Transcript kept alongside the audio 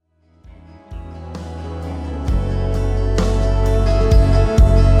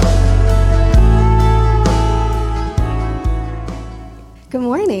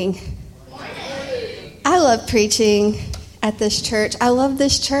love preaching at this church. I love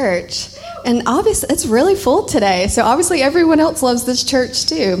this church. And obviously, it's really full today. So obviously, everyone else loves this church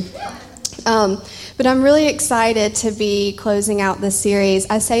too. But I'm really excited to be closing out this series.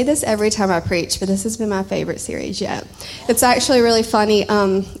 I say this every time I preach, but this has been my favorite series yet. It's actually really funny.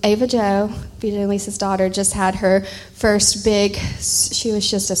 Ava Jo, BJ and Lisa's daughter, just had her first she was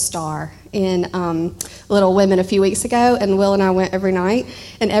just a star in Little Women a few weeks ago, and Will and I went every night.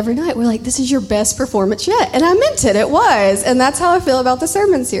 And every night we're like, this is your best performance yet. And I meant it. It was. And that's how I feel about the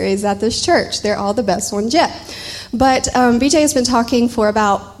sermon series at this church. They're all the best ones yet. But BJ has been talking for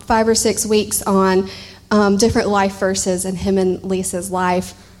about 5 or 6 weeks on different life verses in him and Lisa's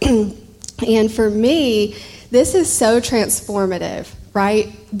life. And for me, this is so transformative, right?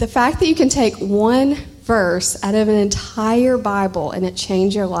 The fact that you can take one verse out of an entire Bible and it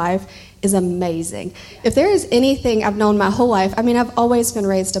change your life is amazing. If there is anything I've known my whole life, I mean, I've always been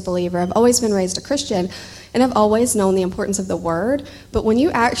raised a believer. I've always been raised a Christian, and I've always known the importance of the Word. But when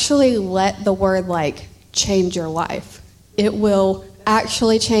you actually let the Word, change your life, it will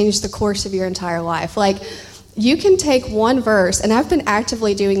actually change the course of your entire life. You can take one verse, and I've been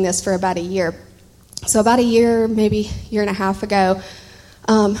actively doing this for about a year. So about a year, maybe year and a half ago,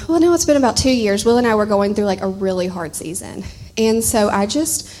 it's been about 2 years, Will and I were going through a really hard season. And so I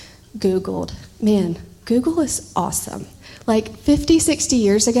just Googled. Man, Google is awesome. 50, 60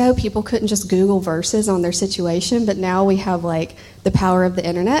 years ago, people couldn't just Google verses on their situation, but now we have the power of the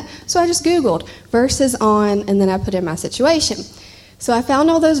internet. So I just Googled verses on, and then I put in my situation. So I found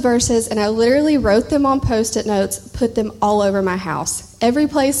all those verses, and I literally wrote them on Post-it notes, put them all over my house. Every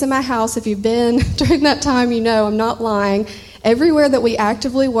place in my house, if you've been during that time, you know I'm not lying. Everywhere that we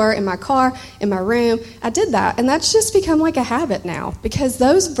actively were, in my car, in my room, I did that. And that's just become a habit now, because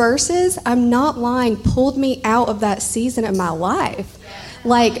those verses, I'm not lying, pulled me out of that season of my life.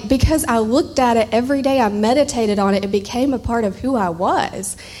 Because I looked at it every day, I meditated on it, it became a part of who I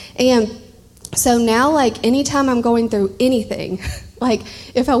was. And so now, anytime I'm going through anything,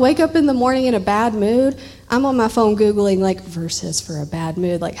 if I wake up in the morning in a bad mood, I'm on my phone Googling, verses for a bad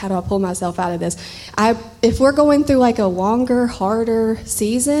mood. How do I pull myself out of this? If we're going through, a longer, harder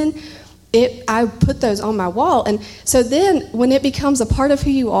season, I put those on my wall. And so then when it becomes a part of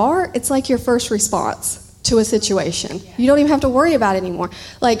who you are, it's your first response to a situation. You don't even have to worry about it anymore.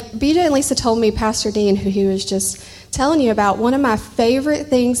 BJ and Lisa told me, Pastor Dean, who he was just telling you about, one of my favorite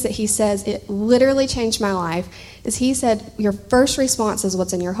things that he says, it literally changed my life, is he said, your first response is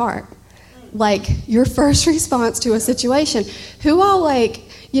what's in your heart. Your first response to a situation. Who all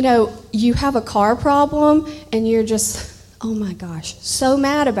you have a car problem and you're just, oh my gosh, so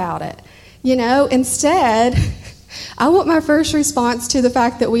mad about it. Instead, I want my first response to the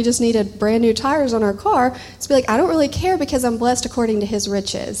fact that we just needed brand new tires on our car to be I don't really care because I'm blessed according to his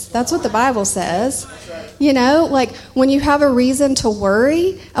riches. That's what the Bible says. When you have a reason to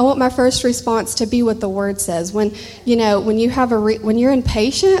worry, I want my first response to be what the Word says. When you have when you're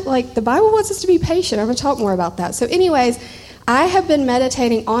impatient, the Bible wants us to be patient. I'm going to talk more about that. So anyways, I have been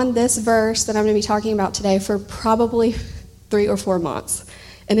meditating on this verse that I'm going to be talking about today for probably 3 or 4 months,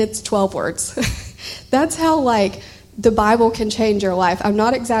 and it's 12 words. That's how the Bible can change your life. I'm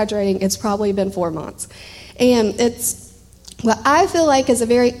not exaggerating. It's probably been 4 months. And it's what I feel is a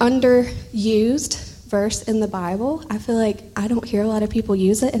very underused verse in the Bible. I feel I don't hear a lot of people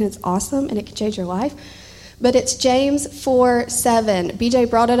use it, and it's awesome, and it can change your life. But it's James 4:7. BJ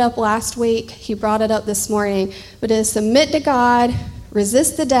brought it up last week. He brought it up this morning. But it is, submit to God,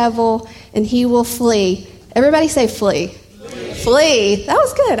 resist the devil, and he will flee. Everybody say flee. Flee. That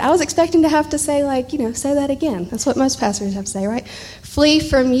was good. I was expecting to have to say, say that again. That's what most pastors have to say, right? Flee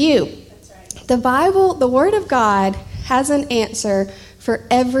from you. That's right. The Bible, the Word of God, has an answer for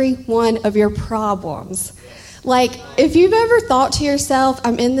every one of your problems. If you've ever thought to yourself,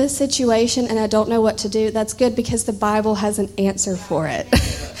 I'm in this situation and I don't know what to do, that's good, because the Bible has an answer for it.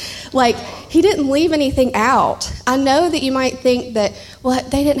 He didn't leave anything out. I know that you might think that,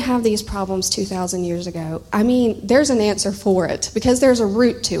 they didn't have these problems 2,000 years ago. I mean, there's an answer for it, because there's a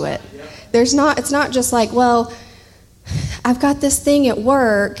root to it. It's not just I've got this thing at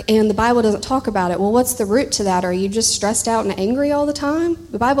work and the Bible doesn't talk about it. Well, what's the root to that? Are you just stressed out and angry all the time?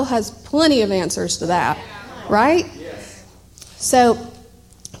 The Bible has plenty of answers to that, right? Yes. So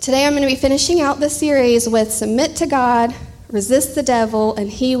today I'm going to be finishing out this series with submit to God, resist the devil, and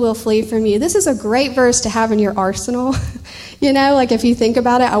he will flee from you. This is a great verse to have in your arsenal. If you think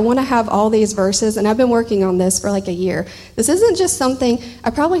about it, I want to have all these verses, and I've been working on this for a year. This isn't just something, I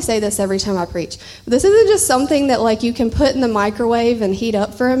probably say this every time I preach, but this isn't just something that you can put in the microwave and heat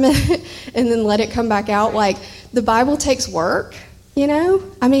up for a minute and then let it come back out. The Bible takes work. You know?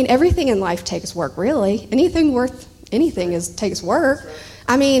 I mean, everything in life takes work, really. Anything worth anything takes work.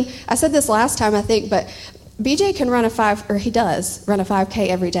 I mean, I said this last time, I think, but BJ can run he does run a 5K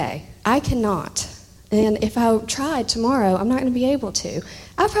every day. I cannot. And if I tried tomorrow, I'm not going to be able to.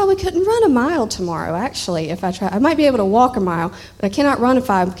 I probably couldn't run a mile tomorrow, actually, if I tried. I might be able to walk a mile, but I cannot run a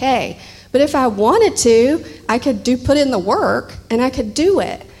 5K. But if I wanted to, I could put in the work, and I could do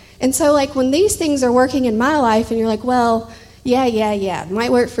it. And so, like, when these things are working in my life, and you're like, well, yeah, it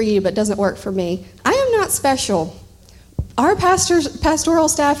might work for you, but doesn't work for me. I am not special. Our pastoral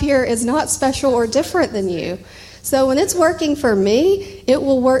staff here is not special or different than you. So when it's working for me, it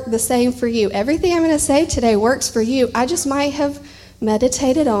will work the same for you. Everything I'm going to say today works for you. I just might have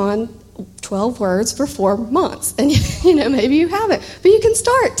meditated on 12 words for 4 months. And, maybe you haven't. But you can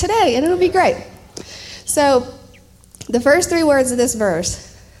start today, and it'll be great. So the first 3 words of this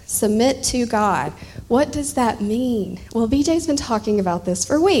verse, submit to God. What does that mean? Well, BJ's been talking about this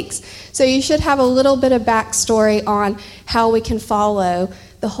for weeks. So you should have a little bit of backstory on how we can follow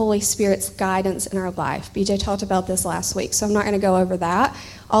the Holy Spirit's guidance in our life. BJ talked about this last week, so I'm not going to go over that.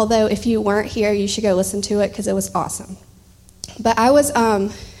 Although if you weren't here, you should go listen to it because it was awesome. But I was,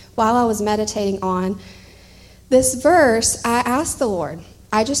 while I was meditating on this verse, I asked the Lord,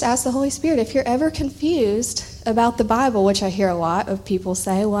 I just asked the Holy Spirit, if you're ever confused about the Bible, which I hear a lot of people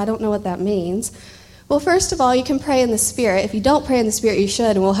say, well, I don't know what that means. Well, first of all, you can pray in the Spirit. If you don't pray in the Spirit, you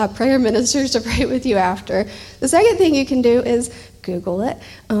should, and we'll have prayer ministers to pray with you after. The second thing you can do is Google it,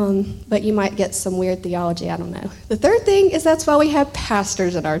 but you might get some weird theology, I don't know. The third thing is that's why we have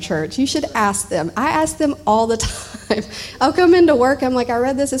pastors in our church. You should ask them. I ask them all the time. I'll come into work, I'm like, I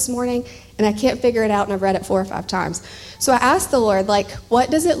read this morning, and I can't figure it out, and I've read it 4 or 5 times. So I asked the Lord, what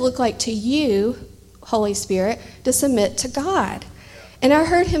does it look like to you, Holy Spirit, to submit to God? And I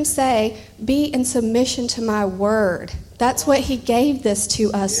heard him say, be in submission to my word. That's what he gave this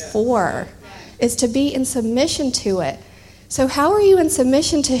to us for, is to be in submission to it. So how are you in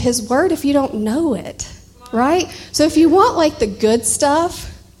submission to his word if you don't know it, right? So if you want the good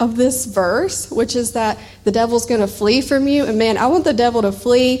stuff of this verse, which is that the devil's going to flee from you, and man, I want the devil to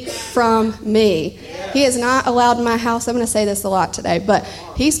flee from me. He is not allowed in my house. I'm going to say this a lot today, but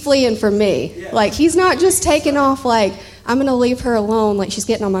he's fleeing from me. He's not just taking off I'm going to leave her alone, she's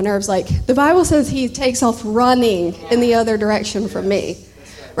getting on my nerves. The Bible says he takes off running in the other direction from me,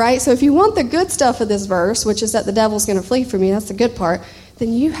 right? So if you want the good stuff of this verse, which is that the devil's going to flee from you, that's the good part,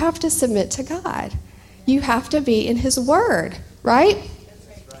 then you have to submit to God. You have to be in his word, right?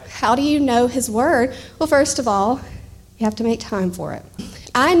 How do you know his word? Well, first of all, you have to make time for it.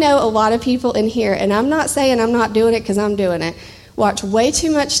 I know a lot of people in here, and I'm not saying I'm not doing it because I'm doing it, watch way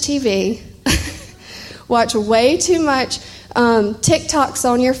too much TV, watch way too much TikToks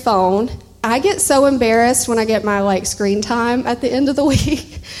on your phone. I get so embarrassed when I get my screen time at the end of the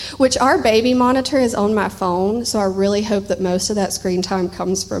week, which our baby monitor is on my phone, so I really hope that most of that screen time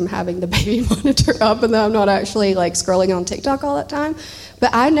comes from having the baby monitor up and that I'm not actually scrolling on TikTok all that time.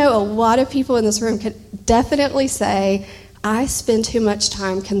 But I know a lot of people in this room can definitely say, I spend too much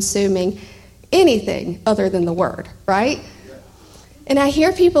time consuming anything other than the word, right? And I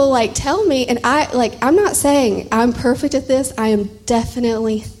hear people tell me, and I'm not saying I'm perfect at this. I am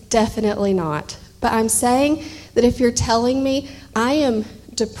definitely not. But I'm saying that if you're telling me I am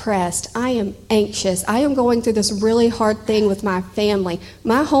depressed, I am anxious, I am going through this really hard thing with my family,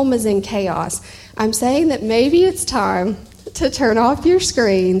 my home is in chaos, I'm saying that maybe it's time to turn off your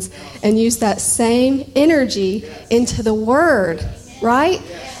screens and use that same energy into the word, right?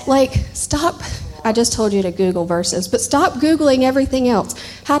 Stop. I just told you to Google verses, but stop Googling everything else.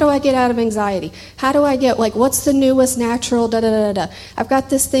 How do I get out of anxiety? How do I get, what's the newest natural, da-da-da-da? I've got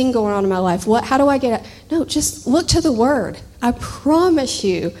this thing going on in my life. How do I get out? No, just look to the word. I promise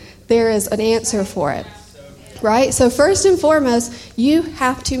you there is an answer for it, right? So first and foremost, you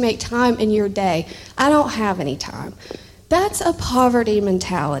have to make time in your day. I don't have any time. That's a poverty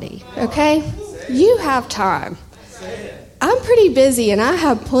mentality, okay? You have time. I'm pretty busy, and I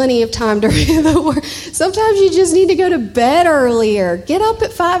have plenty of time to read the Word. Sometimes you just need to go to bed earlier. Get up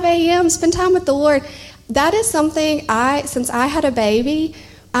at 5 a.m., spend time with the Lord. That is something since I had a baby,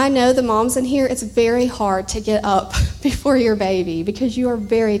 I know the moms in here, it's very hard to get up before your baby because you are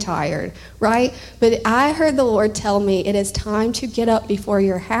very tired, right? But I heard the Lord tell me it is time to get up before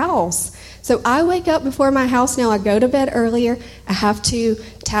your house. So I wake up before my house now. I go to bed earlier. I have to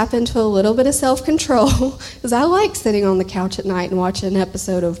tap into a little bit of self-control because I like sitting on the couch at night and watching an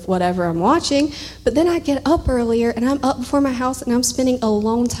episode of whatever I'm watching. But then I get up earlier, and I'm up before my house, and I'm spending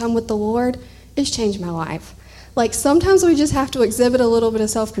alone time with the Lord. It's changed my life. Sometimes we just have to exhibit a little bit of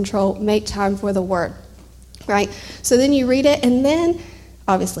self-control, make time for the Word. right? So then you read it, and then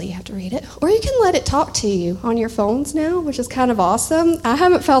obviously you have to read it, or you can let it talk to you on your phones now, which is kind of awesome. I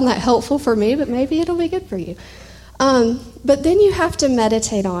haven't found that helpful for me, but maybe it'll be good for you. But then you have to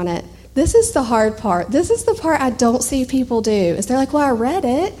meditate on it. This is the hard part. This is the part I don't see people do, is they're like, well, I read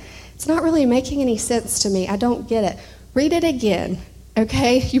it. It's not really making any sense to me. I don't get it. Read it again,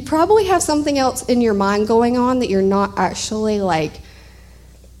 okay? You probably have something else in your mind going on that you're not actually, like,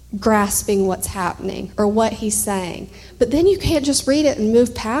 grasping what's happening or what he's saying. But then you can't just read it and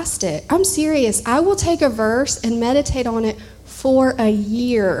move past it. I'm serious. I will take a verse and meditate on it for a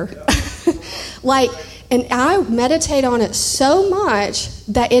year. And I meditate on it so much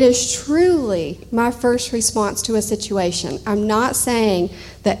that it is truly my first response to a situation. I'm not saying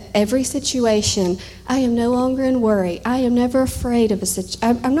that every situation, I am no longer in worry. I am never afraid of a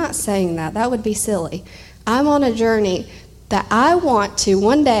situation. I'm not saying that. That would be silly. I'm on a journey that I want to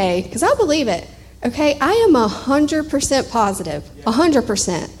one day, because I believe it, okay? I am 100% positive,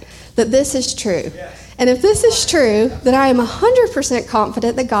 100%, that this is true. And if this is true, then I am 100%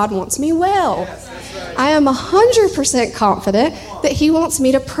 confident that God wants me well. I am 100% confident that he wants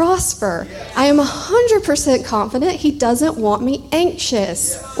me to prosper. I am 100% confident he doesn't want me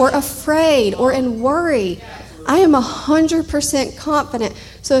anxious or afraid or in worry. I am 100% confident.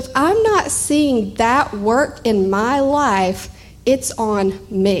 So if I'm not seeing that work in my life, it's on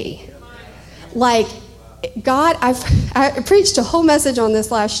me. Like, God, I preached a whole message on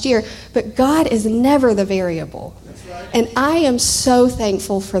this last year, but God is never the variable. And I am so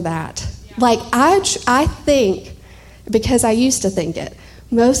thankful for that. Like, I think, because I used to think it,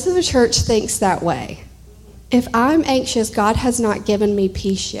 most of the church thinks that way. If I'm anxious, God has not given me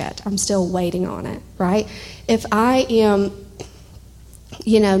peace yet. I'm still waiting on it, right? If I am,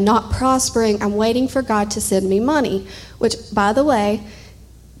 not prospering, I'm waiting for God to send me money, which, by the way,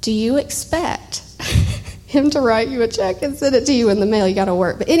 do you expect him to write you a check and send it to you in the mail? You got to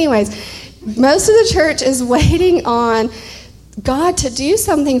work. But anyways, most of the church is waiting on God to do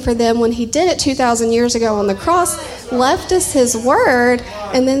something for them when he did it 2,000 years ago on the cross, left us his word,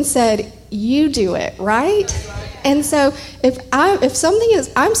 and then said, you do it, right? And so if something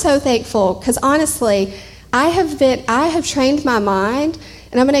is, I'm so thankful, because honestly, I have trained my mind,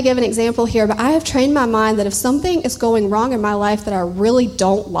 and I'm going to give an example here, but I have trained my mind that if something is going wrong in my life that I really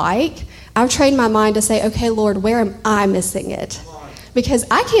don't like, I've trained my mind to say, okay, Lord, where am I missing it? Because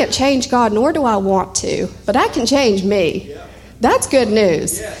I can't change God, nor do I want to, but I can change me. That's good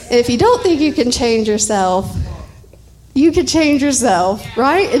news. And if you don't think you can change yourself, you can change yourself,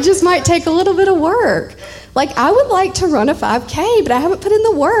 right? It just might take a little bit of work. Like, I would like to run a 5K, but I haven't put in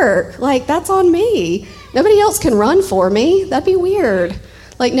the work. Like, that's on me. Nobody else can run for me. That'd be weird.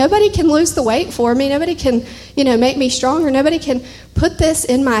 Like, nobody can lose the weight for me. Nobody can, make me stronger. Nobody can put this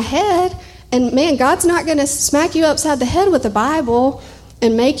in my head. And, man, God's not going to smack you upside the head with the Bible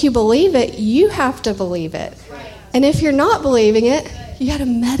and make you believe it. You have to believe it. And if you're not believing it, you got to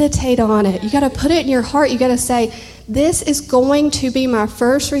meditate on it. You got to put it in your heart. You got to say, this is going to be my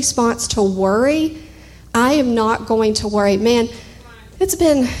first response to worry. I am not going to worry. Man, it's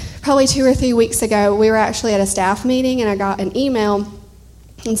been probably 2 or 3 weeks ago. We were actually at a staff meeting, and I got an email,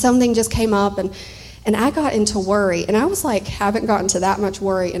 and something just came up, and I got into worry. And I was like, haven't gotten to that much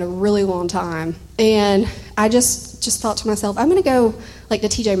worry in a really long time. And I just thought to myself, I'm going to go like to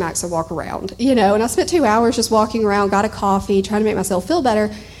TJ Maxx and walk around, and I spent 2 hours just walking around, got a coffee, trying to make myself feel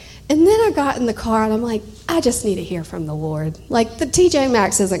better. And then I got in the car and I'm like, I just need to hear from the Lord. Like, the TJ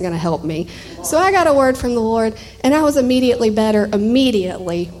Maxx isn't going to help me. So I got a word from the Lord, and I was immediately better.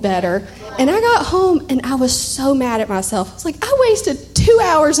 And I got home and I was so mad at myself. I was like, I wasted 2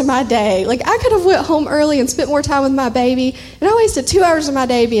 hours of my day. Like, I could have went home early and spent more time with my baby, and I wasted 2 hours of my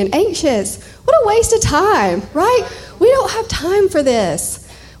day being anxious. What a waste of time, right? We don't have time for this.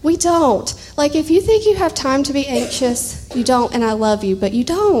 We don't. Like, if you think you have time to be anxious, you don't, and I love you, but you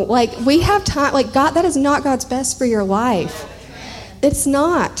don't. Like, we have time. Like, God, that is not God's best for your life. It's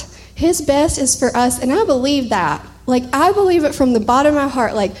not. His best is for us, and I believe that. Like, I believe it from the bottom of my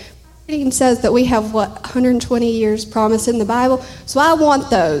heart. Like, it says that we have, 120 years promised in the Bible? So I want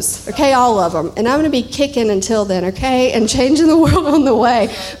those, okay, all of them. And I'm going to be kicking until then, okay, and changing the world on the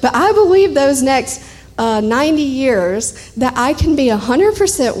way. But I believe those next 90 years that I can be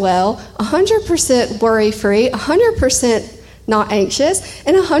 100% well, 100% worry-free, 100% not anxious,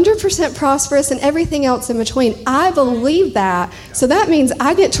 and 100% prosperous, and everything else in between. I believe that. So that means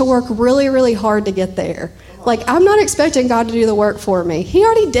I get to work really, really hard to get there. Like, I'm not expecting God to do the work for me. He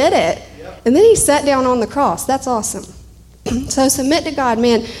already did it. And then he sat down on the cross. That's awesome. So submit to God.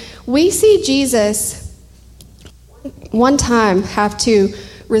 Man, we see Jesus one time have to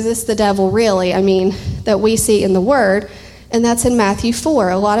resist the devil really, that we see in the Word, and that's in Matthew 4.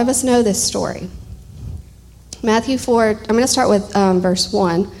 A lot of us know this story. Matthew 4, I'm going to start with verse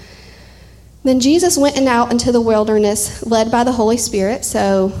 1. Then Jesus went out into the wilderness, led by the Holy Spirit.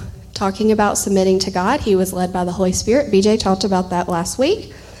 So, talking about submitting to God, he was led by the Holy Spirit. BJ talked about that last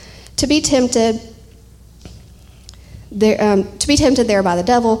week. To be tempted there by the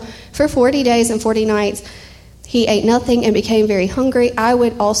devil for 40 days and 40 nights. He ate nothing and became very hungry. I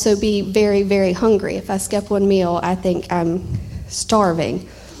would also be very, very hungry. If I skip one meal, I think I'm starving.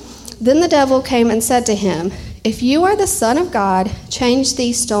 Then the devil came and said to him, "If you are the Son of God, change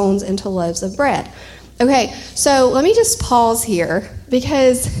these stones into loaves of bread." Okay, so let me just pause here,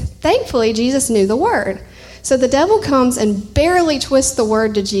 because thankfully Jesus knew the Word. So the devil comes and barely twists the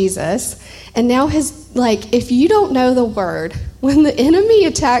Word to Jesus, and now if you don't know the Word, when the enemy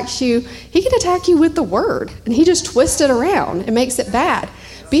attacks you, he can attack you with the Word, and he just twists it around and makes it bad.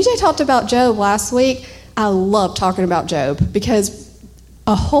 BJ talked about Job last week. I love talking about Job, because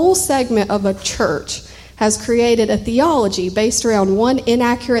a whole segment of a church has created a theology based around one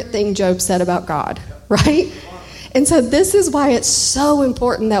inaccurate thing Job said about God, right? And so this is why it's so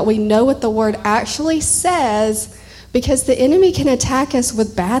important that we know what the Word actually says, because the enemy can attack us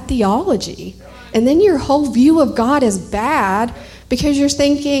with bad theology. And then your whole view of God is bad, because you're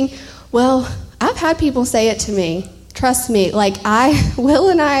thinking, well, I've had people say it to me. Trust me, Will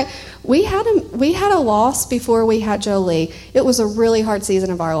and I, we had a loss before we had Jolie. It was a really hard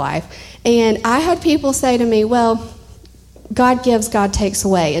season of our life. And I had people say to me, well, God gives, God takes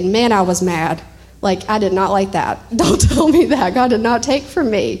away. And man, I was mad. I did not like that. Don't tell me that. God did not take from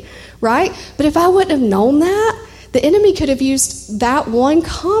me, right? But if I wouldn't have known that, the enemy could have used that one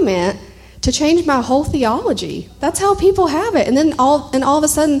comment to change my whole theology. That's how people have it. And then all of a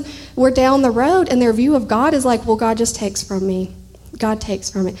sudden, we're down the road, and their view of God is well, God just takes from me. God takes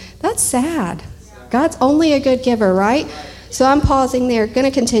from me. That's sad. God's only a good giver, right? So I'm pausing there, going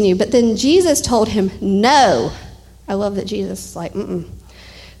to continue. But then Jesus told him, no. I love that Jesus is mm-mm.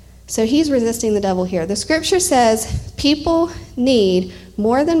 So he's resisting the devil here. The scripture says people need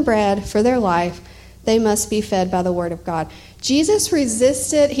more than bread for their life. They must be fed by the word of God. Jesus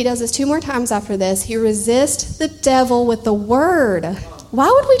resisted, he does this 2 more times after this. He resists the devil with the word. Why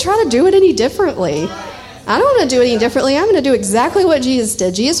would we try to do it any differently? I don't want to do it any differently. I'm going to do exactly what Jesus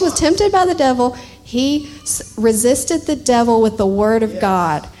did. Jesus was tempted by the devil. He resisted the devil with the word of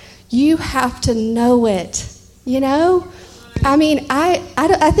God. You have to know it,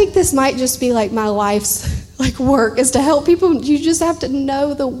 I think this might just be my life's work, is to help people. You just have to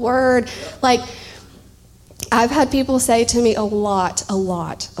know the word. I've had people say to me a lot,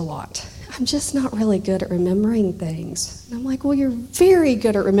 I'm just not really good at remembering things. And I'm well, you're very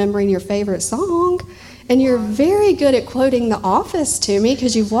good at remembering your favorite song. And you're very good at quoting The Office to me,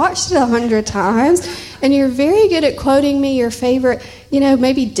 because you've watched it 100 times. And you're very good at quoting me your favorite,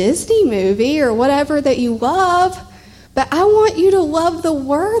 maybe Disney movie or whatever that you love. But I want you to love the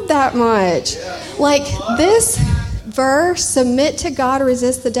word that much. This verse, submit to God,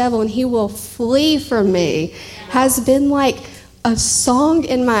 resist the devil, and he will flee from me, has been a song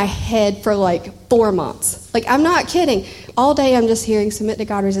in my head for 4 months. I'm not kidding. All day I'm just hearing, submit to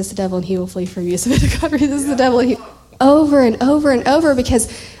God, resist the devil, and he will flee from you. Submit to God, resist the devil, and over and over and over,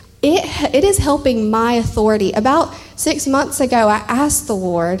 because it is helping my authority. About 6 months ago, I asked the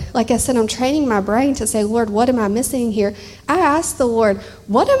Lord, like I said, I'm training my brain to say, Lord, what am I missing here? I asked the Lord,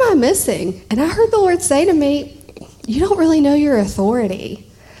 what am I missing? And I heard the Lord say to me, you don't really know your authority.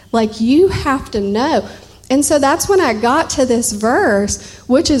 You have to know. And so that's when I got to this verse,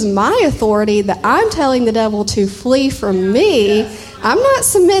 which is my authority, that I'm telling the devil to flee from me. I'm not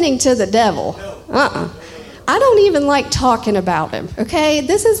submitting to the devil. I don't even like talking about him, okay?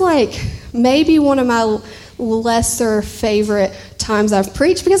 This is maybe one of my lesser favorite times I've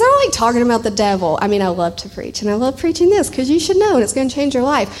preached, because I don't like talking about the devil. I love to preach, and I love preaching this, because you should know, and it's going to change your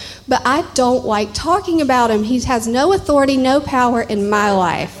life. But I don't like talking about him. He has no authority, no power in my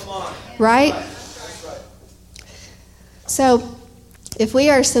life, right? So if we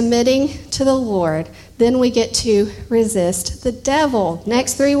are submitting to the Lord, then we get to resist the devil.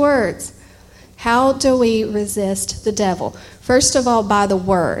 Next 3 words. How do we resist the devil? First of all, by the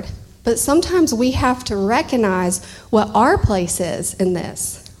word. But sometimes we have to recognize what our place is in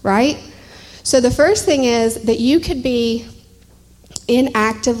this, right? So the first thing is that you could be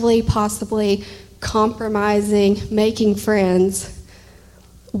inactively, possibly compromising, making friends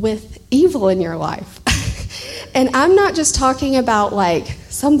with evil in your life. And I'm not just talking about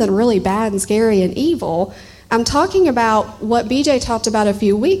something really bad and scary and evil. I'm talking about what BJ talked about a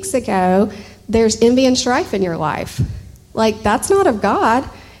few weeks ago. There's envy and strife in your life. That's not of God.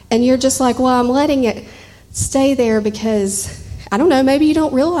 And you're just like, well, I'm letting it stay there because, I don't know, maybe you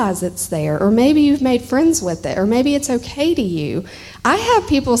don't realize it's there, or maybe you've made friends with it, or maybe it's okay to you. I have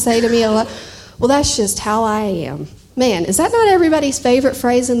people say to me a lot, well, that's just how I am. Man, is that not everybody's favorite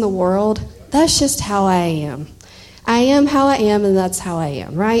phrase in the world? That's just how I am. I am how I am, and that's how I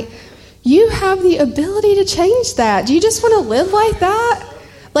am, right? You have the ability to change that. Do you just want to live like that?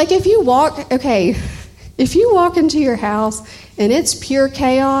 Like if you walk into your house and it's pure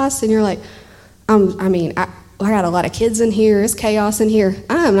chaos and you're like, I got a lot of kids in here, it's chaos in here.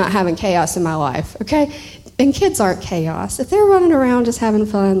 I'm not having chaos in my life, okay? And kids aren't chaos. If they're running around just having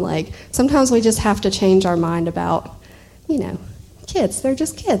fun, like sometimes we just have to change our mind about, kids. They're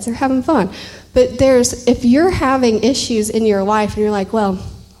just kids. They're having fun. But if you're having issues in your life and you're like, well,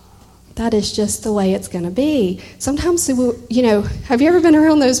 that is just the way it's going to be. Sometimes, have you ever been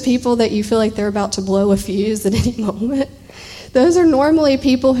around those people that you feel like they're about to blow a fuse at any moment? Those are normally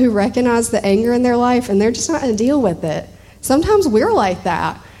people who recognize the anger in their life and they're just not going to deal with it. Sometimes we're like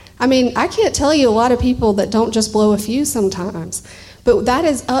that. I can't tell you a lot of people that don't just blow a fuse sometimes. But that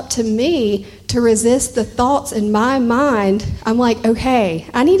is up to me to resist the thoughts in my mind. I'm like, okay,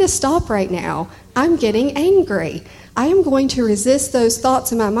 I need to stop right now. I'm getting angry. I am going to resist those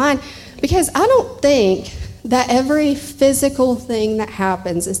thoughts in my mind because I don't think that every physical thing that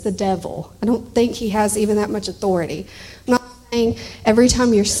happens is the devil. I don't think he has even that much authority. I'm not saying every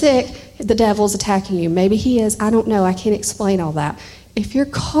time you're sick, the devil's attacking you. Maybe he is. I don't know. I can't explain all that. If your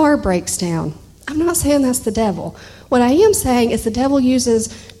car breaks down, I'm not saying that's the devil. What I am saying is the devil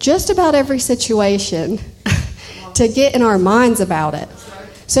uses just about every situation to get in our minds about it.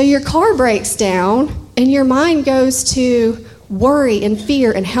 So your car breaks down and your mind goes to worry and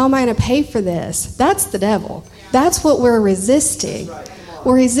fear and how am I going to pay for this? That's the devil. That's what we're resisting.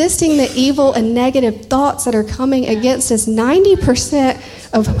 We're resisting the evil and negative thoughts that are coming against us.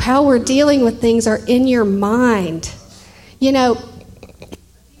 90% of how we're dealing with things are in your mind.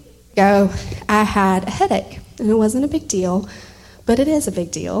 I had a headache. And it wasn't a big deal, but it is a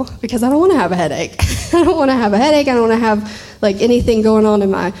big deal because I don't want to have a headache. I don't want to have a headache. I don't want to have anything going on in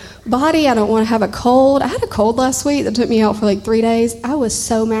my body. I don't want to have a cold. I had a cold last week that took me out for 3 days. I was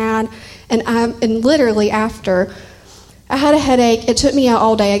so mad. And literally after I had a headache, it took me out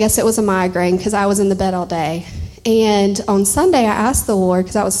all day. I guess it was a migraine because I was in the bed all day. And on Sunday, I asked the Lord,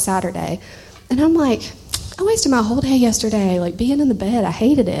 because that was Saturday, and I'm like, I wasted my whole day yesterday, being in the bed. I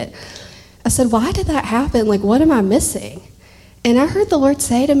hated it. I said, why did that happen? What am I missing? And I heard the Lord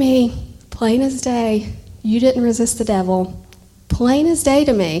say to me, plain as day, you didn't resist the devil. Plain as day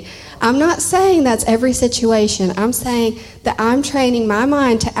to me. I'm not saying that's every situation. I'm saying that I'm training my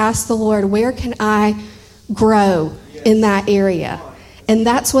mind to ask the Lord, where can I grow in that area? And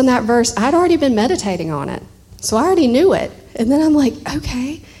that's when that verse, I'd already been meditating on it. So I already knew it. And then I'm like,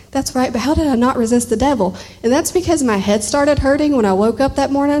 okay, that's right, but how did I not resist the devil? And that's because my head started hurting when I woke up that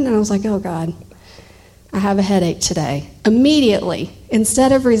morning, and I was like, oh, God, I have a headache today. Immediately,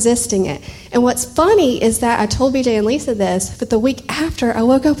 instead of resisting it. And what's funny is that I told BJ and Lisa this, but the week after, I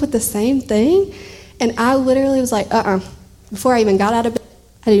woke up with the same thing, and I literally was like, before I even got out of bed,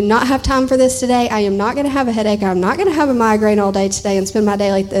 I do not have time for this today. I am not going to have a headache. I'm not going to have a migraine all day today and spend my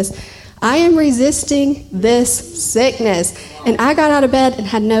day like this. I am resisting this sickness. And I got out of bed and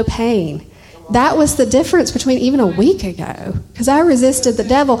had no pain. That was the difference between even a week ago, because I resisted the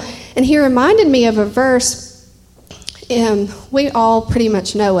devil. And he reminded me of a verse, we all pretty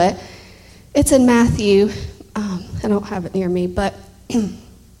much know it. It's in Matthew. I don't have it near me, but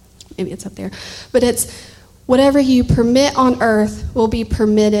maybe it's up there. But it's, whatever you permit on earth will be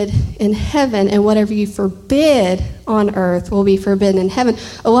permitted in heaven, and whatever you forbid on earth will be forbidden in heaven.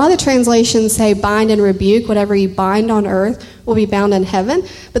 A lot of the translations say bind and rebuke. Whatever you bind on earth will be bound in heaven.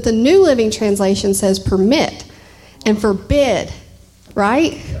 But the New Living Translation says permit and forbid,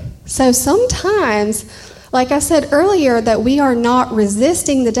 right? So sometimes, like I said earlier, that we are not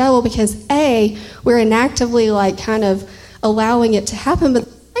resisting the devil because A, we're inactively kind of allowing it to happen, but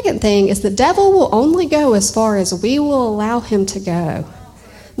second thing is the devil will only go as far as we will allow him to go.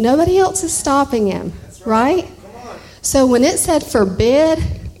 Nobody else is stopping him, right? So when it said forbid,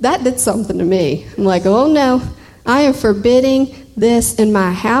 that did something to me. I'm like, oh no, I am forbidding this in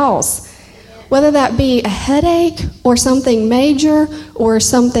my house. Whether that be a headache or something major or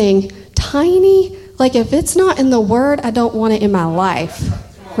something tiny, if it's not in the Word, I don't want it in my life,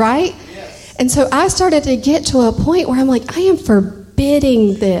 right? And so I started to get to a point where I'm like, I am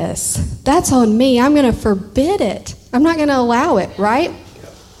forbidding this. That's on me. I'm going to forbid it. I'm not going to allow it, right?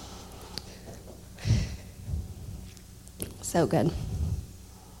 So good.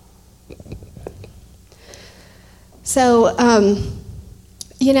 So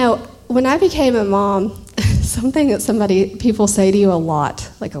when I became a mom, something that people say to you a lot,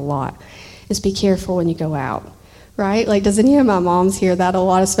 is be careful when you go out, right? Like, does any of my moms hear that a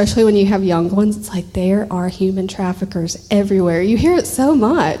lot, especially when you have young ones? It's like, there are human traffickers everywhere. You hear it so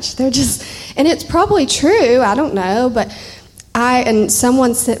much. And it's probably true, I don't know, but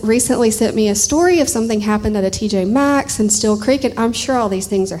someone recently sent me a story of something happened at a TJ Maxx in Steel Creek, and I'm sure all these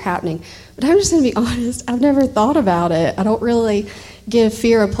things are happening. But I'm just going to be honest, I've never thought about it. I don't really give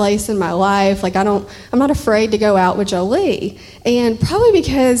fear a place in my life. Like, I'm not afraid to go out with Jolie. And probably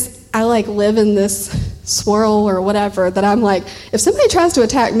because I live in this swirl or whatever, that I'm like, if somebody tries to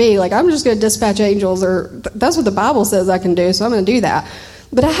attack me, I'm just going to dispatch angels, or that's what the Bible says I can do, so I'm going to do that.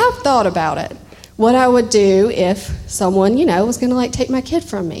 But I have thought about it. What I would do if someone, was going to take my kid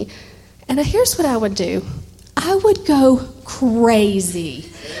from me. And here's what I would do. I would go crazy.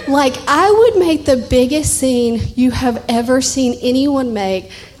 I would make the biggest scene you have ever seen anyone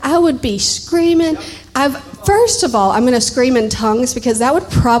make. I would be screaming. First of all, I'm going to scream in tongues, because that would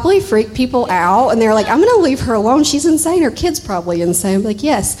probably freak people out. And they're like, I'm going to leave her alone. She's insane. Her kid's probably insane. I'm like,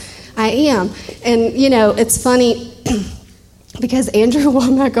 yes, I am. And, it's funny because Andrew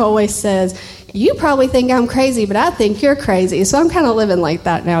Womack always says, you probably think I'm crazy, but I think you're crazy. So I'm kind of living like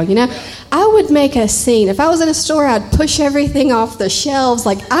that now, I would make a scene. If I was in a store, I'd push everything off the shelves.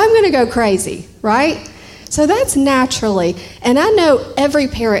 I'm going to go crazy, right? So that's naturally. And I know every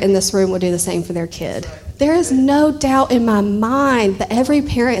parent in this room would do the same for their kid. There is no doubt in my mind that every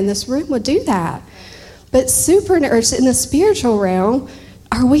parent in this room would do that. But in the spiritual realm,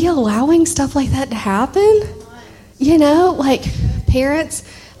 are we allowing stuff like that to happen? Parents,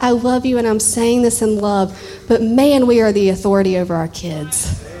 I love you, and I'm saying this in love, but man, we are the authority over our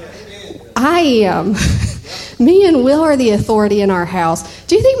kids. I am. Me and Will are the authority in our house.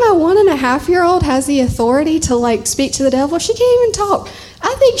 Do you think my 1.5-year-old has the authority to speak to the devil? She can't even talk.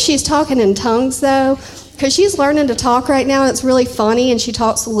 I think she's talking in tongues, though, because she's learning to talk right now, and it's really funny, and she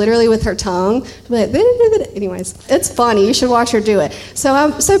talks literally with her tongue. But anyways, it's funny. You should watch her do it.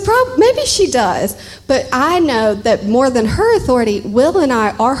 Maybe she does, but I know that more than her authority, Will and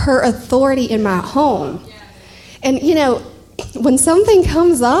I are her authority in my home. And, when something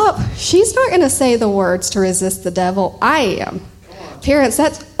comes up, she's not going to say the words to resist the devil. I am. Parents,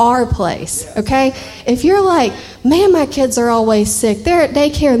 that's our place, okay? If you're like, man, my kids are always sick. They're at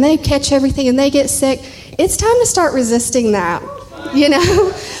daycare and they catch everything and they get sick. It's time to start resisting that.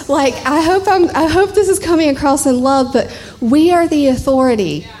 I hope this is coming across in love, but we are the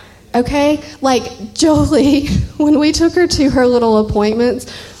authority, okay? Jolie, when we took her to her little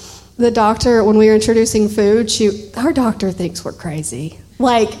appointments, the doctor, when we were introducing food, our doctor thinks we're crazy.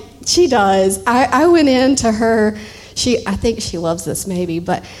 She does. I went into her, I think she loves this maybe,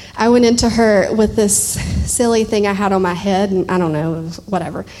 but I went into her with this silly thing I had on my head, and I don't know, it was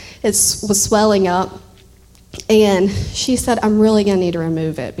whatever. It was swelling up, and she said, I'm really going to need to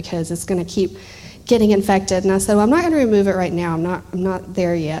remove it because it's going to keep getting infected. And I said, well, I'm not going to remove it right now. I'm not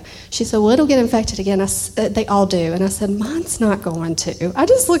there yet. She said, well, it'll get infected again. They all do. And I said, mine's not going to. I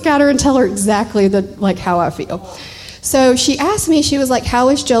just look at her and tell her exactly how I feel. So she asked me, she was like, how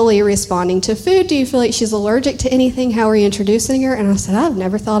is Jolie responding to food? Do you feel like she's allergic to anything? How are you introducing her? And I said, I've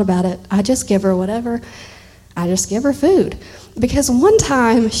never thought about it. I just give her whatever. I just give her food. Because one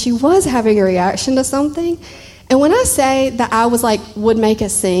time she was having a reaction to something. And when I say that I was would make a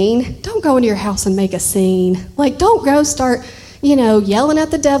scene, don't go into your house and make a scene. Don't go start, yelling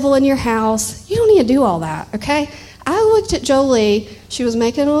at the devil in your house. You don't need to do all that, okay? I looked at Jolie. She was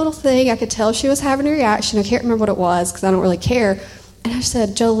making a little thing. I could tell she was having a reaction. I can't remember what it was because I don't really care. And I said,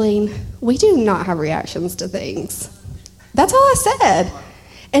 Jolene, we do not have reactions to things. That's all I said.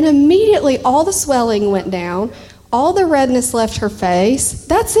 And immediately all the swelling went down. All the redness left her face.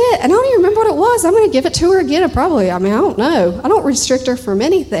 That's it. And I don't even remember what it was. I'm going to give it to her again. I don't know. I don't restrict her from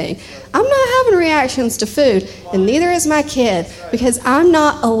anything. I'm not having reactions to food, and neither is my kid, because I'm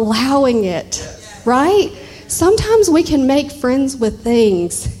not allowing it, right? Sometimes we can make friends with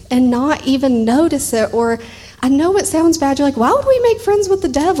things and not even notice it, or I know it sounds bad. You're like, why would we make friends with the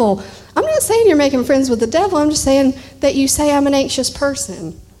devil? I'm not saying you're making friends with the devil. I'm just saying that you say I'm an anxious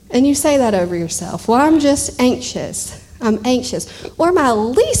person. And you say that over yourself. Well, I'm just anxious. I'm anxious. Or my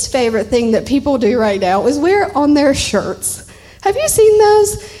least favorite thing that people do right now is wear on their shirts. Have you seen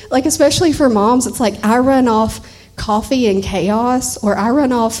those? Especially for moms, it's I run off coffee and chaos, or I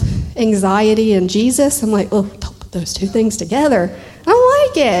run off anxiety and Jesus. I'm don't put those two things together. I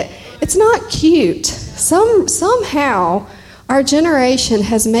don't like it. It's not cute. Somehow our generation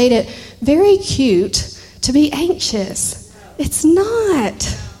has made it very cute to be anxious. It's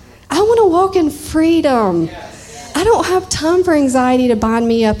not. I want to walk in freedom. I I don't have time for anxiety to bind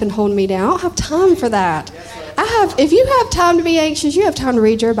me up and hold me down. I don't have time for that. If you have time to be anxious, you have time to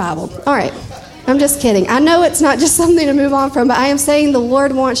read your Bible. All right. I'm just kidding. I know it's not just something to move on from, but I am saying the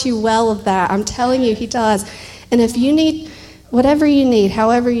Lord wants you well of that. I'm telling you, he does. And if you need whatever you need,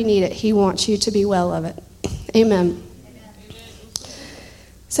 however you need it, he wants you to be well of it. Amen.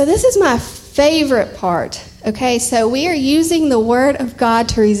 So this is my favorite part. Okay, so we are using the Word of God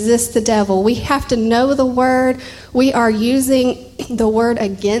to resist the devil. We have to know the Word. We are using the Word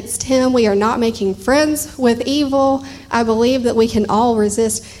against him. We are not making friends with evil. I believe that we can all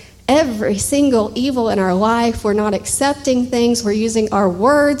resist every single evil in our life. We're not accepting things. We're using our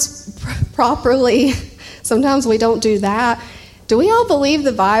words properly. Sometimes we don't do that. Do we all believe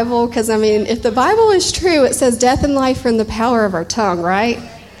the Bible? Because, if the Bible is true, it says death and life are in the power of our tongue, right?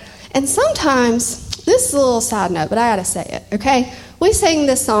 And sometimes... This is a little side note, but I got to say it, okay? We sang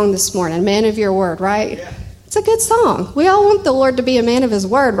this song this morning, Man of Your Word, right? Yeah. It's a good song. We all want the Lord to be a man of his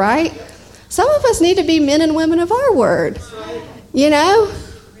word, right? Some of us need to be men and women of our word, you know?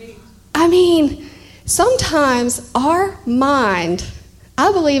 Sometimes our mind,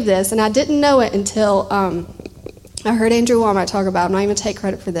 I believe this, and I didn't know it until I heard Andrew Walmart talk about it. I'm not even going to take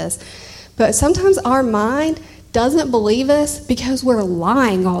credit for this. But sometimes our mind doesn't believe us because we're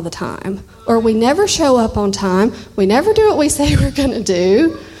lying all the time, or we never show up on time, we never do what we say we're going to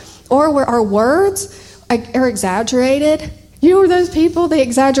do, or our words are exaggerated. You know those people, they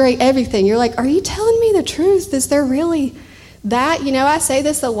exaggerate everything. You're like, are you telling me the truth? Is there really that? I say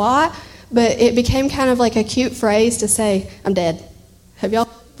this a lot, but it became kind of like a cute phrase to say, I'm dead. Have y'all?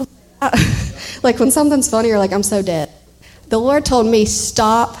 Like when something's funny, you're like, I'm so dead. The Lord told me,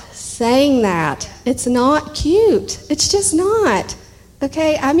 stop saying that. It's not cute. It's just not.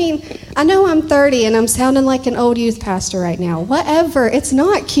 Okay? I know I'm 30 and I'm sounding like an old youth pastor right now. Whatever. It's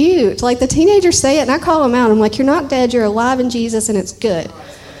not cute. Like the teenagers say it and I call them out. I'm like, you're not dead. You're alive in Jesus and it's good.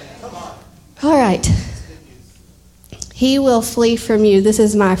 All right. He will flee from you. This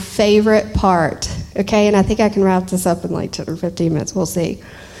is my favorite part. Okay? And I think I can wrap this up in like 10 or 15 minutes. We'll see.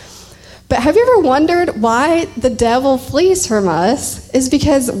 But have you ever wondered why the devil flees from us? Is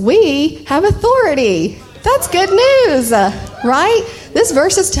because we have authority. That's good news, right? This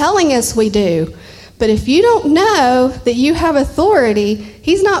verse is telling us we do. But if you don't know that you have authority,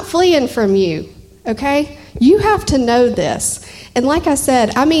 he's not fleeing from you, okay? You have to know this. And like I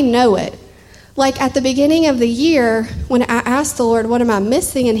said, know it. Like at the beginning of the year, when I asked the Lord, what am I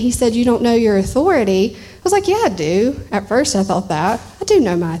missing? And he said, you don't know your authority. I was like, yeah, I do. At first I thought that. I do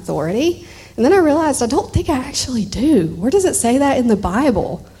know my authority. And then I realized I don't think I actually do. Where does it say that in the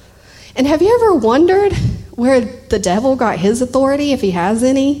Bible? And have you ever wondered where the devil got his authority, if he has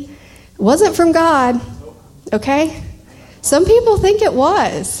any? It wasn't from God, okay? Some people think it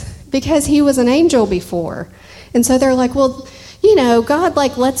was because he was an angel before. And so they're like, well, God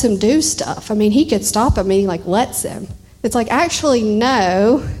lets him do stuff. He could stop him and he lets him. It's like, actually,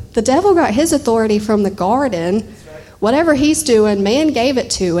 no. The devil got his authority from the garden. Whatever he's doing, man gave it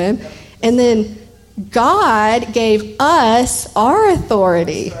to him. And then God gave us our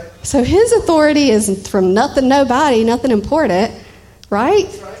authority. So his authority is from nothing, nobody, nothing important, right?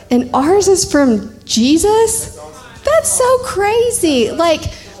 And ours is from Jesus? That's so crazy.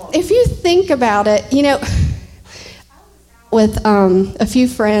 If you think about it, with a few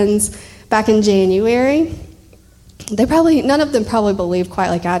friends back in January, none of them probably believe quite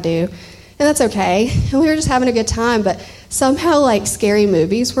like I do, and that's okay. And we were just having a good time, but somehow scary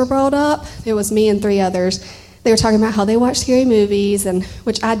movies were brought up. It was me and 3 others. They were talking about how they watch scary movies, and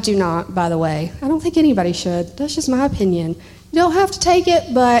which I do not, by the way. I don't think anybody should. That's just my opinion. You don't have to take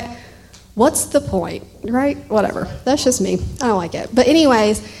it, but what's the point, right? Whatever. That's just me. I don't like it. But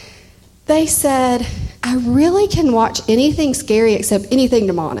anyways, they said, I really can watch anything scary except anything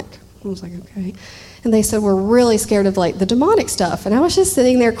demonic. I was like, okay. And they said, we're really scared of the demonic stuff. And I was just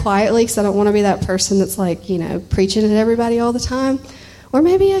sitting there quietly because I don't want to be that person that's preaching at everybody all the time. Or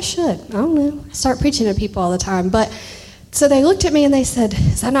maybe I should. I don't know. Start preaching at people all the time. But so they looked at me and they said,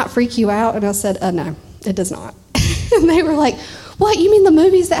 does that not freak you out? And I said, no, it does not. And they were like, what? You mean the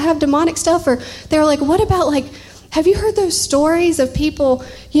movies that have demonic stuff? Or they were like, what about have you heard those stories of people,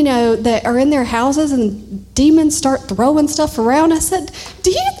 that are in their houses and demons start throwing stuff around? I said,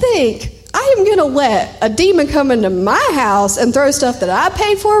 do you think I am going to let a demon come into my house and throw stuff that I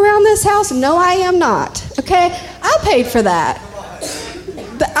paid for around this house? No, I am not. Okay? I paid for that.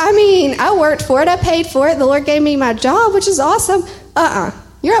 I worked for it. I paid for it. The Lord gave me my job, which is awesome.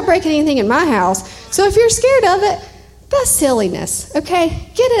 You're not breaking anything in my house. So if you're scared of it, that's silliness. Okay?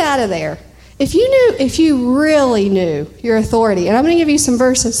 Get it out of there. If you really knew your authority, and I'm going to give you some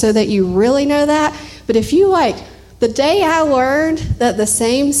verses so that you really know that, but if you The day I learned that the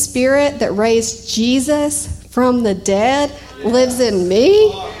same Spirit that raised Jesus from the dead lives in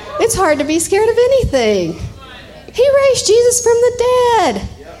me, it's hard to be scared of anything. He raised Jesus from the dead.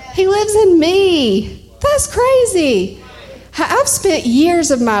 He lives in me. That's crazy. I've spent years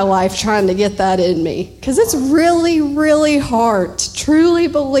of my life trying to get that in me because it's really, really hard to truly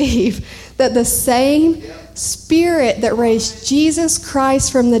believe that the same Spirit that raised Jesus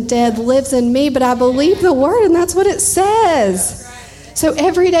Christ from the dead lives in me, but I believe the Word, and that's what it says. So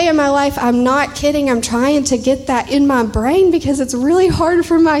every day of my life, I'm not kidding, I'm trying to get that in my brain because it's really hard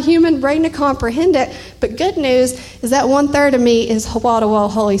for my human brain to comprehend it. But good news is that 1/3 of me is wall-to-wall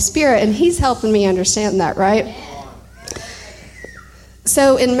Holy Spirit, and He's helping me understand that, right?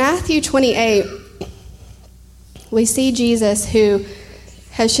 So in Matthew 28, we see Jesus who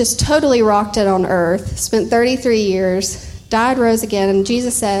has just totally rocked it on earth, spent 33 years, died, rose again, and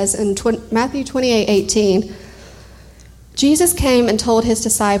Jesus says in Matthew 28:18, Jesus came and told his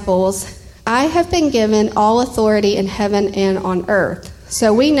disciples, I have been given all authority in heaven and on earth.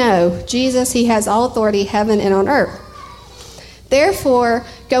 So we know Jesus, he has all authority, heaven and on earth. Therefore,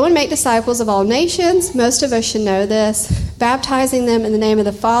 go and make disciples of all nations. Most of us should know this, baptizing them in the name of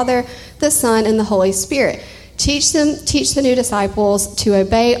the Father, the Son, and the Holy Spirit. Teach the new disciples to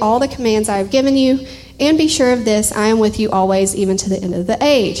obey all the commands I have given you, and be sure of this, I am with you always, even to the end of the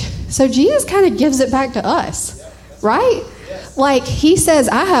age. So Jesus kind of gives it back to us, right? Like he says,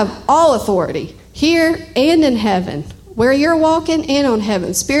 I have all authority here and in heaven, where you're walking and on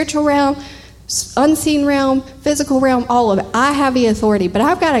heaven, spiritual realm, unseen realm, physical realm, all of it. I have the authority, but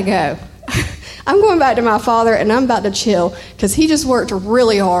I've got to go. I'm going back to my Father, and I'm about to chill because he just worked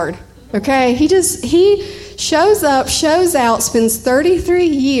really hard, okay? He shows up, shows out, spends 33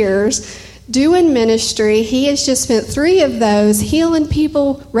 years doing ministry. He has just spent 3 of those healing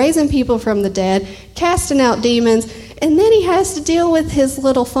people, raising people from the dead, casting out demons, and then he has to deal with his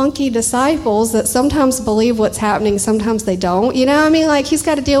little funky disciples that sometimes believe what's happening, sometimes they don't. You know what I mean? Like he's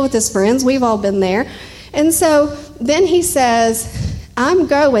got to deal with his friends. We've all been there. And so then he says, I'm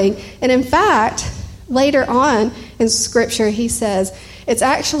going. And in fact, later on in Scripture, he says, it's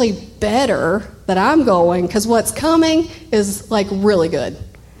actually better that I'm going because what's coming is like really good,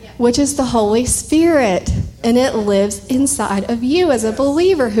 which is the Holy Spirit. And it lives inside of you as a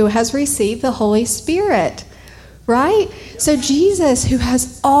believer who has received the Holy Spirit, right? So Jesus, who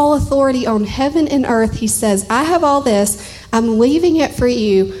has all authority on heaven and earth, he says, I have all this. I'm leaving it for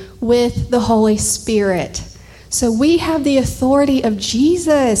you with the Holy Spirit. So we have the authority of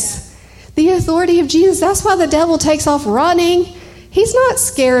Jesus. The authority of Jesus. That's why the devil takes off running. He's not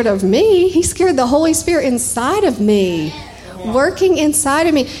scared of me. He's scared of the Holy Spirit inside of me, working inside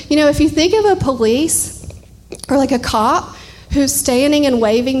of me. You know, if you think of a police or like a cop who's standing and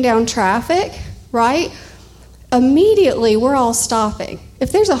waving down traffic, right? Immediately, we're all stopping.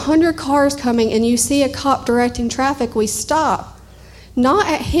 If there's 100 cars coming and you see a cop directing traffic, we stop. Not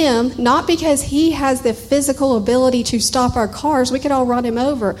at him, not because he has the physical ability to stop our cars. We could all run him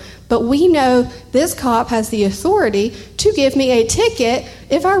over. But we know this cop has the authority to give me a ticket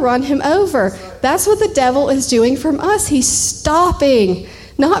if I run him over. That's what the devil is doing from us. He's stopping.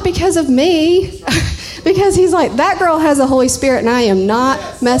 Not because of me, because he's like, that girl has the Holy Spirit and I am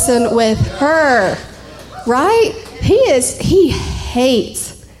not messing with her. Right? He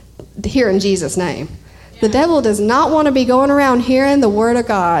hates hearing Jesus' name. The devil does not want to be going around hearing the Word of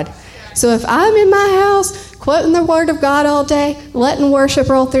God. So if I'm in my house, quoting the Word of God all day, letting worship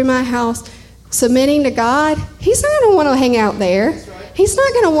roll through my house, submitting to God, he's not going to want to hang out there. He's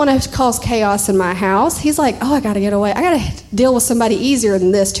not going to want to cause chaos in my house. He's like, oh, I got to get away. I got to deal with somebody easier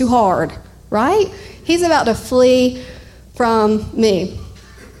than this, too hard. Right? He's about to flee from me.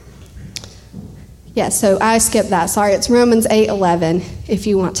 Yeah, so I skipped that. Sorry, it's Romans 8:11, if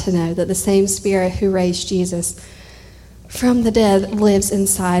you want to know that the same Spirit who raised Jesus from the dead lives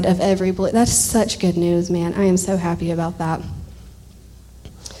inside of every believer. That's such good news, man. I am so happy about that.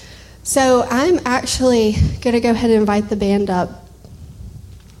 So I'm actually going to go ahead and invite the band up.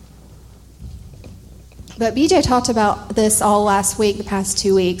 But BJ talked about this all last week, the past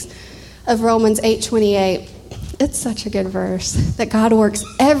 2 weeks, of Romans 8:28. It's such a good verse, that God works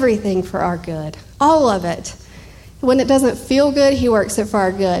everything for our good. All of it. When it doesn't feel good, he works it for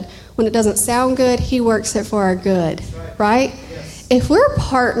our good. When it doesn't sound good, he works it for our good. Right? Yes. If we're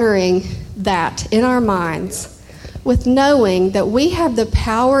partnering that in our minds with knowing that we have the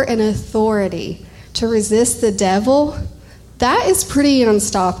power and authority to resist the devil, that is pretty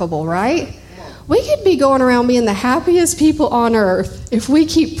unstoppable, right? We could be going around being the happiest people on earth if we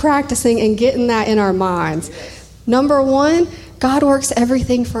keep practicing and getting that in our minds. Number 1, God works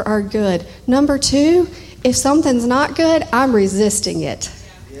everything for our good. Number 2, if something's not good, I'm resisting it.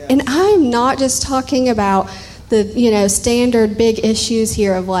 And I'm not just talking about the, standard big issues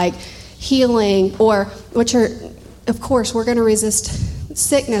here of like healing, or which are, of course, we're going to resist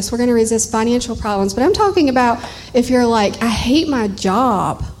sickness, we're going to resist financial problems, but I'm talking about if you're like, I hate my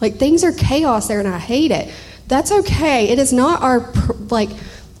job, like things are chaos there and I hate it. That's okay. It is not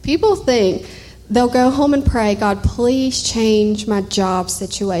people think they'll go home and pray, God, please change my job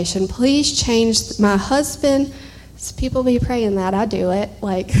situation. Please change my husband. People be praying that. I do it.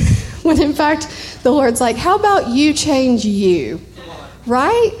 When in fact, the Lord's like, how about you change you?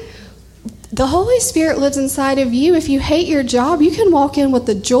 Right? The Holy Spirit lives inside of you. If you hate your job, you can walk in with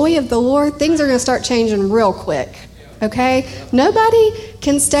the joy of the Lord. Things are going to start changing real quick. Okay? Nobody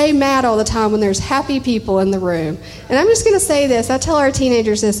can stay mad all the time when there's happy people in the room. And I'm just going to say this. I tell our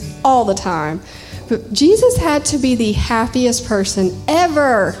teenagers this all the time. But Jesus had to be the happiest person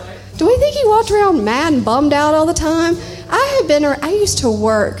ever. Do we think he walked around mad and bummed out all the time? I used to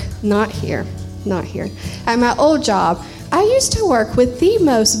work, not here, at my old job. I used to work with the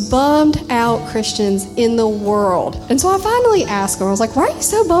most bummed out Christians in the world. And so I finally asked him, I was like, why are you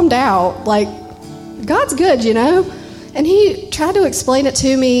so bummed out? Like, God's good, And he tried to explain it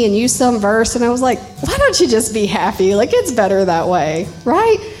to me and use some verse, and I was like, why don't you just be happy? Like, it's better that way,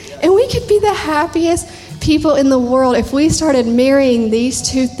 right? And we could be the happiest people in the world if we started marrying these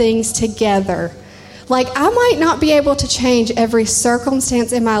two things together. Like, I might not be able to change every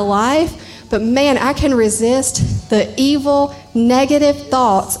circumstance in my life, but man, I can resist the evil, negative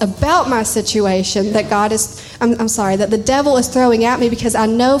thoughts about my situation that that the devil is throwing at me, because I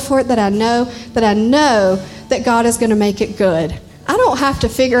know that God is going to make it good. I don't have to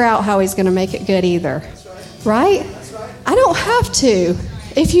figure out how he's going to make it good either. Right? I don't have to.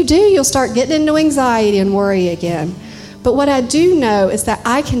 If you do, you'll start getting into anxiety and worry again. But what I do know is that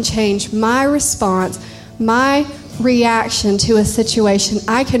I can change my response, my reaction to a situation.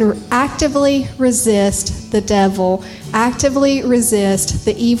 I can actively resist the devil, actively resist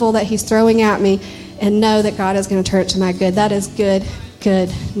the evil that he's throwing at me, and know that God is going to turn it to my good. That is good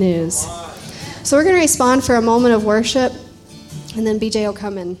news. So we're going to respond for a moment of worship, and then BJ will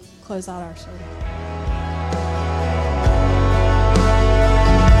come and close out our service.